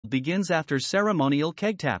begins after ceremonial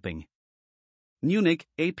keg-tapping. Munich,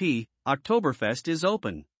 AP, Oktoberfest is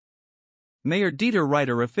open. Mayor Dieter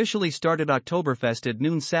Reiter officially started Oktoberfest at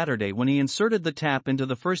noon Saturday when he inserted the tap into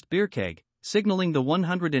the first beer keg, signaling the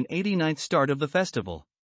 189th start of the festival.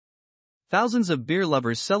 Thousands of beer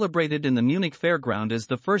lovers celebrated in the Munich fairground as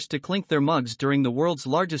the first to clink their mugs during the world's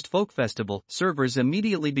largest folk festival. Servers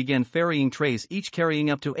immediately began ferrying trays, each carrying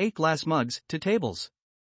up to 8 glass mugs, to tables.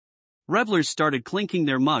 Revelers started clinking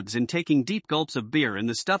their mugs and taking deep gulps of beer in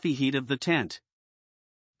the stuffy heat of the tent.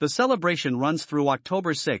 The celebration runs through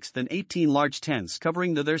October 6 and 18 large tents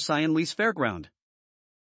covering the Versailles fairground.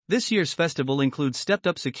 This year's festival includes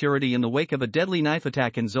stepped-up security in the wake of a deadly knife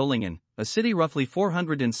attack in Solingen, a city roughly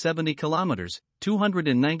 470 kilometers,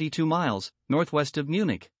 292 miles, northwest of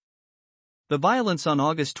Munich. The violence on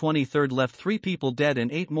August 23 left 3 people dead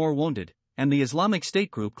and 8 more wounded, and the Islamic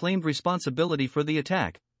State group claimed responsibility for the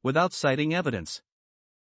attack, without citing evidence.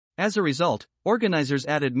 As a result, organizers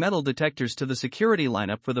added metal detectors to the security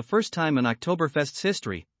lineup for the first time in Oktoberfest's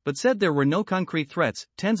history, but said there were no concrete threats.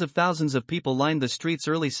 Tens of thousands of people lined the streets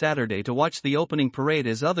early Saturday to watch the opening parade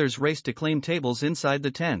as others raced to claim tables inside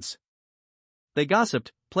the tents. They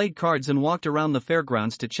gossiped, played cards and walked around the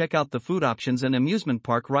fairgrounds to check out the food options and amusement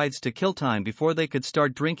park rides to kill time before they could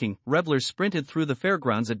start drinking. Revelers sprinted through the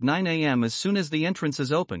fairgrounds at 9 a.m. as soon as the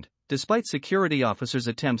entrances opened, despite security officers'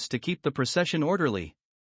 attempts to keep the procession orderly.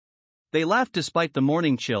 They laughed despite the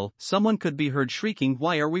morning chill. Someone could be heard shrieking,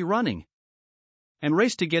 "Why are we running?" and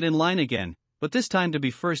raced to get in line again, but this time to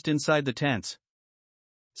be first inside the tents.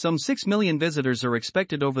 Some 6 million visitors are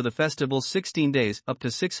expected over the festival's 16 days, up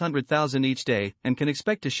to 600,000 each day, and can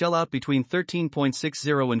expect to shell out between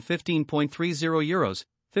 €13.60 and €15.30,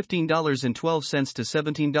 $15.12 to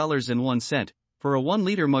 $17.01, for a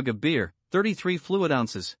 1-liter mug of beer, 33 fluid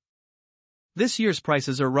ounces. This year's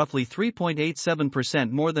prices are roughly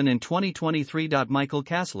 3.87% more than in 2023. Michael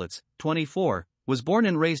Kaslitz, 24, was born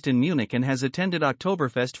and raised in Munich and has attended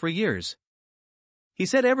Oktoberfest for years. He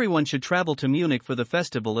said everyone should travel to Munich for the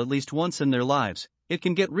festival at least once in their lives. "It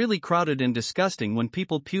can get really crowded and disgusting when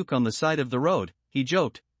people puke on the side of the road," he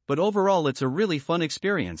joked, "but overall it's a really fun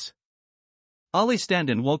experience." Ollie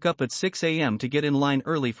Standen woke up at 6 a.m. to get in line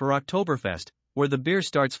early for Oktoberfest, where the beer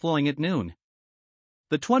starts flowing at noon.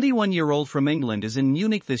 The 21-year-old from England is in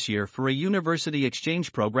Munich this year for a university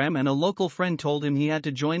exchange program, and a local friend told him he had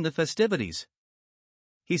to join the festivities.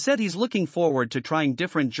 He said he's looking forward to trying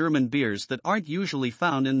different German beers that aren't usually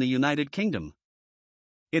found in the United Kingdom.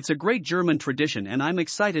 "It's a great German tradition and I'm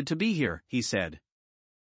excited to be here," he said.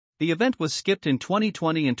 The event was skipped in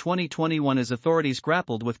 2020 and 2021 as authorities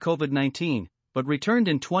grappled with COVID-19, but returned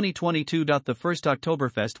in 2022. The first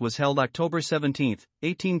Oktoberfest was held October 17,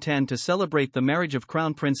 1810 to celebrate the marriage of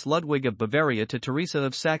Crown Prince Ludwig of Bavaria to Teresa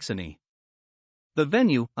of Saxony. The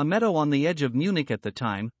venue, a meadow on the edge of Munich at the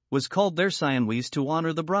time, was called Versailles to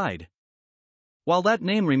honor the bride. While that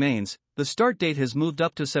name remains, the start date has moved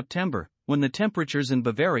up to September, when the temperatures in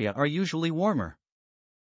Bavaria are usually warmer.